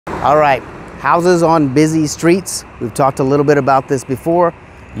All right, houses on busy streets. We've talked a little bit about this before.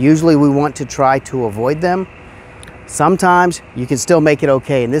 Usually we want to try to avoid them. Sometimes you can still make it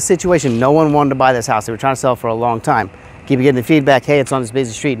okay. In this situation, no one wanted to buy this house. They were trying to sell for a long time. Keep getting the feedback, hey, it's on this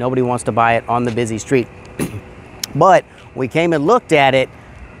busy street. Nobody wants to buy it on the busy street. But we came and looked at it.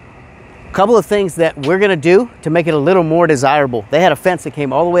 A couple of things that we're gonna do to make it a little more desirable. They had a fence that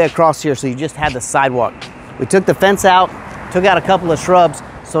came all the way across here, so you just had the sidewalk. We took the fence out, took out a couple of shrubs,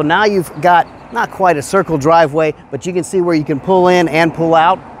 so now you've got not quite a circle driveway, but you can see where you can pull in and pull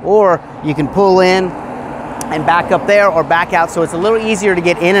out, or you can pull in and back up there or back out, so it's a little easier to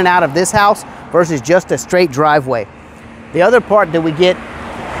get in and out of this house versus just a straight driveway. The other part that we get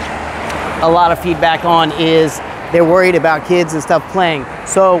a lot of feedback on is they're worried about kids and stuff playing.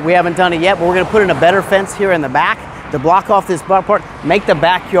 So we haven't done it yet, but we're gonna put in a better fence here in the back to block off this part, make the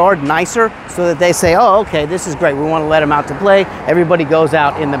backyard nicer so that they say, oh, okay, this is great. We want to let them out to play. Everybody goes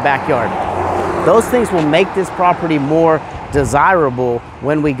out in the backyard. Those things will make this property more desirable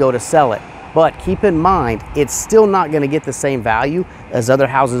when we go to sell it. But keep in mind, it's still not going to get the same value as other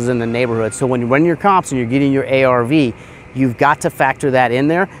houses in the neighborhood. So when you run your comps and you're getting your ARV, you've got to factor that in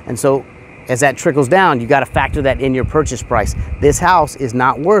there. And so as that trickles down, you got to factor that in your purchase price. This house is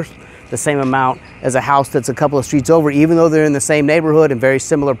not worth the same amount as a house that's a couple of streets over, even though they're in the same neighborhood and very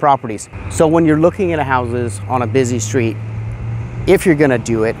similar properties. So when you're looking at houses on a busy street, if you're gonna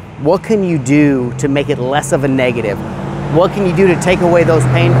do it, what can you do to make it less of a negative? What can you do to take away those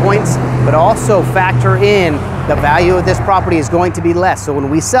pain points, but also factor in the value of this property is going to be less. So when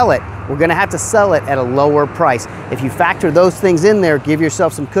we sell it, we're gonna have to sell it at a lower price. If you factor those things in there, give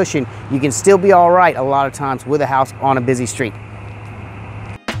yourself some cushion, you can still be all right a lot of times with a house on a busy street.